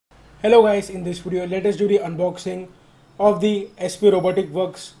Hello guys, in this video let us do the unboxing of the SP Robotic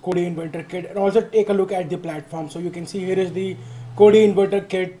Works Codey Inventor Kit and also take a look at the platform. So you can see here is the Codey Inventor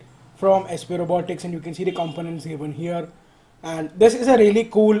Kit from SP Robotics and you can see the components given here. And this is a really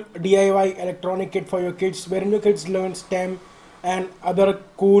cool DIY electronic kit for your kids wherein your kids learn STEM and other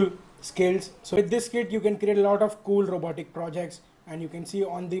cool skills. So with this kit you can create a lot of cool robotic projects and you can see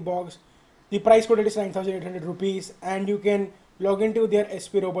on the box the price code is 9,800 rupees and you can log into their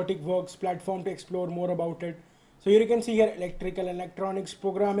SP Robotic Works platform to explore more about it. So here you can see here electrical, electronics,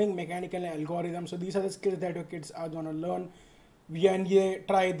 programming, mechanical and algorithms. So these are the skills that your kids are gonna learn when they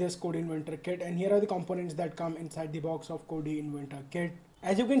try this Codey Inventor Kit. And here are the components that come inside the box of Codey Inventor Kit.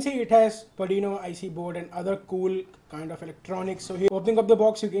 As you can see, it has Arduino IC board and other cool kind of electronics. So here, opening up the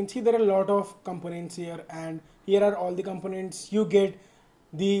box, you can see there are a lot of components here, and here are all the components. You get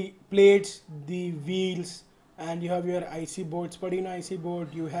the plates, the wheels, and you have your IC board, Arduino IC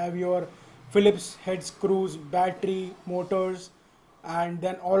board. You have your Phillips head screws, battery, motors, and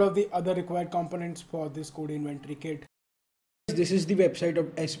then all of the other required components for this Codey Inventor Kit. This is the website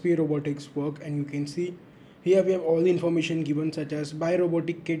of SP Robotics Work, and you can see here we have all the information given such as buy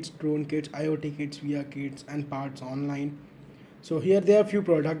robotic kits, drone kits, IoT kits, VR kits and parts online. So here there are a few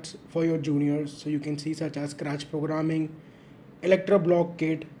products for your juniors. So you can see such as scratch programming, electro block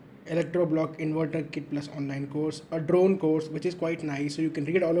kit, electro block inverter kit plus online course, a drone course which is quite nice. So you can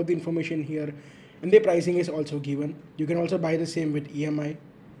read all of the information here and the pricing is also given. You can also buy the same with EMI.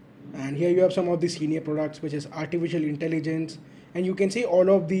 And here you have some of the senior products which is artificial intelligence, and you can see all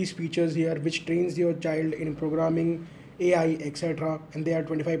of these features here which trains your child in programming, AI, etc. And there are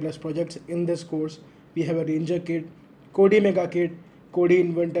 25 plus projects in this course. We have a Ranger kit, Codey Mega kit, Codey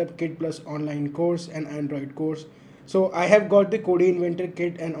Inventor kit plus online course and Android course. So I have got the Codey Inventor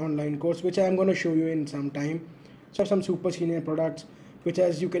kit and online course which I am going to show you in some time. So some super senior products which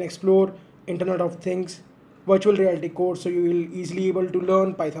as you can explore Internet of Things, virtual reality course, so you will easily able to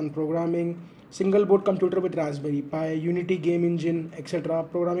learn Python programming, single board computer with Raspberry Pi, Unity game engine, etc.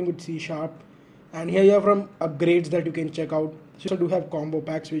 Programming with C#. And here you have from upgrades that you can check out. So do have combo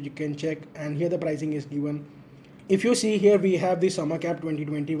packs which you can check, and here the pricing is given. If you see here we have the summer camp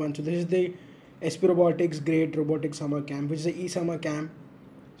 2021. So this is the SP Robotics Great Robotics Summer Camp, which is the e-summer camp.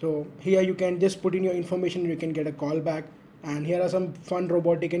 So here you can just put in your information, you can get a call back. And here are some fun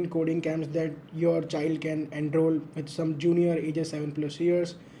robotic and coding camps that your child can enroll with some junior ages 7 plus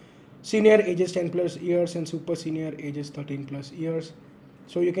years, senior ages 10 plus years and super senior ages 13 plus years.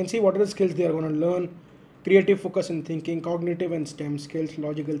 So you can see what are the skills they are going to learn: creative focus and thinking, cognitive and STEM skills,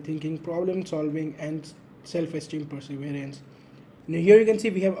 logical thinking, problem solving and self-esteem perseverance. Now here you can see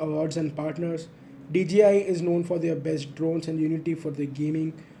we have awards and partners. DJI is known for their best drones and Unity for their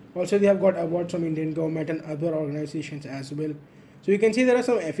gaming. Also they have got awards from Indian government and other organizations as well. So you can see there are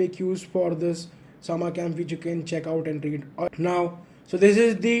some FAQs for this summer camp which you can check out and read. Now, so this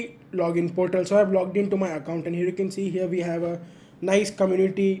is the login portal. So I've logged into my account and here you can see here we have a nice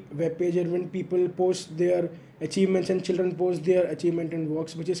community web page when people post their achievements and children post their achievement and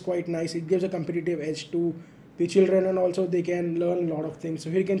works, which is quite nice. It gives a competitive edge to the children and also they can learn a lot of things. So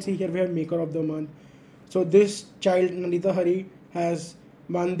here you can see here we have Maker of the Month. So this child Nandita Hari has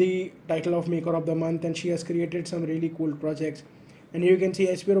won the title of Maker of the Month and she has created some really cool projects. And here you can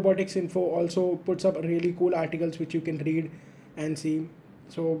see SP Robotics Info also puts up really cool articles which you can read and see.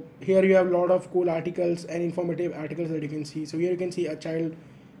 So here you have a lot of cool articles and informative articles that you can see. So here you can see a child,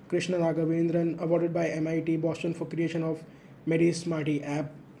 Krishna Raghavendran, awarded by MIT Boston for creation of Medi Smarty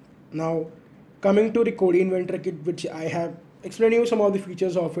app. Now coming to the Codey Inventor Kit, which I have explained you some of the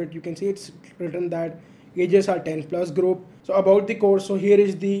features of it. You can see it's written that ages are 10 plus group. So about the course, so here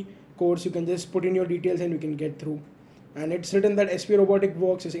is the course. You can just put in your details and you can get through. And it's written that SP Robotic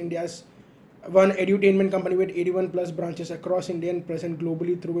Works is India's one edutainment company with 81 plus branches across India and present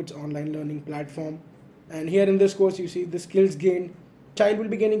globally through its online learning platform. And here in this course you see the skills gained. Child will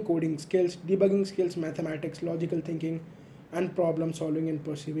be gaining coding skills, debugging skills, mathematics, logical thinking and problem solving and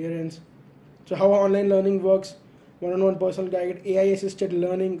perseverance. So how online learning works: one-on-one personal guide, AI assisted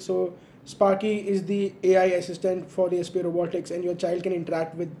learning. So Sparky is the AI assistant for the SP Robotics and your child can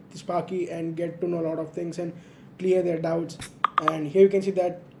interact with Sparky and get to know a lot of things and clear their doubts. And here you can see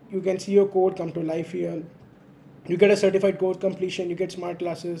that you can see your code come to life here. You get a certified code completion, you get smart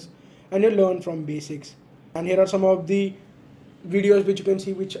classes and you learn from basics. And here are some of the videos which you can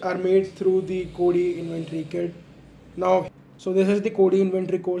see which are made through the Codey Inventor Kit. Now, so this is the Codey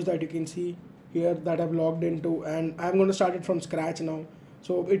Inventor course that you can see here that I've logged into, and I'm going to start it from scratch now.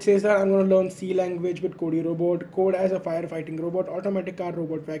 So it says that I'm going to learn C language with Codey robot, code as a firefighting robot, automatic car,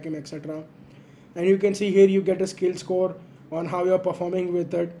 robot vacuum, etc. And you can see here you get a skill score on how you're performing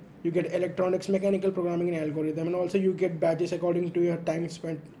with it. you get electronics, mechanical programming and algorithm, and also you get badges according to your time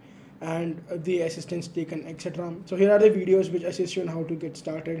spent and the assistance taken, etc. So here are the videos which assist you on how to get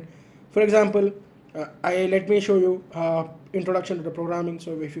started. For example, let me show you introduction to the programming.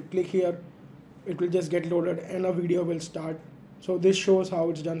 So if you click here, it will just get loaded and a video will start. So this shows how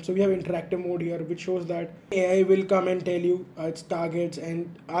it's done. So we have interactive mode here, which shows that AI will come and tell you its targets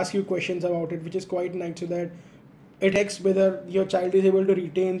and ask you questions about it, which is quite nice, so that it checks whether your child is able to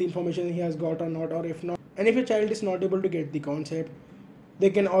retain the information he has got or not, or if not. And if your child is not able to get the concept, they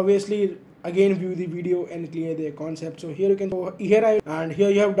can obviously again view the video and clear their concept. So here you can go here and here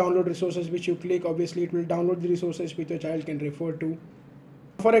you have download resources, which you click, obviously it will download the resources which your child can refer to.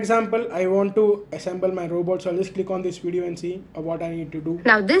 For example, I want to assemble my robot, so I'll just click on this video and see what I need to do.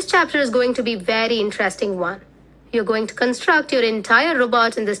 Now this chapter is going to be very interesting one. You're going to construct your entire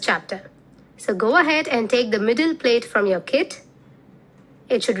robot in this chapter. So go ahead and take the middle plate from your kit.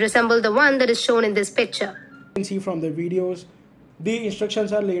 It should resemble the one that is shown in this picture. You can see from the videos, the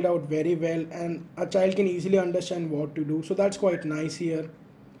instructions are laid out very well and a child can easily understand what to do. So that's quite nice here.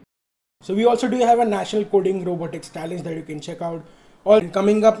 So we also do have a national coding robotics challenge that you can check out.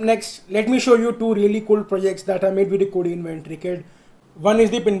 Coming up next, let me show you two really cool projects that I made with the Codey Inventor Kit. One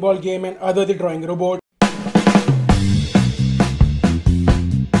is the pinball game and other the drawing robot.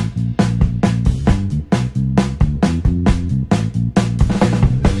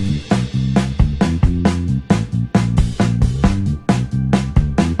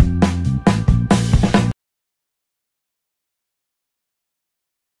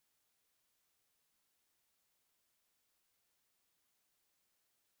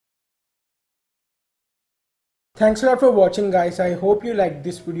 Thanks a lot for watching, guys. I hope you liked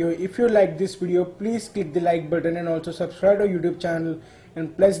this video. If you liked this video, please click the like button and also subscribe to our YouTube channel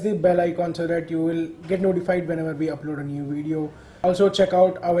and press the bell icon so that you will get notified whenever we upload a new video. Also check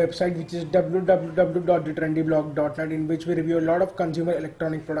out our website, which is www.thetrendyblog.net, in which we review a lot of consumer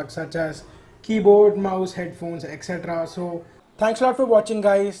electronic products such as keyboard, mouse, headphones, etc. So thanks a lot for watching,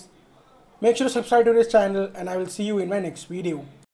 guys. Make sure to subscribe to this channel and I will see you in my next video.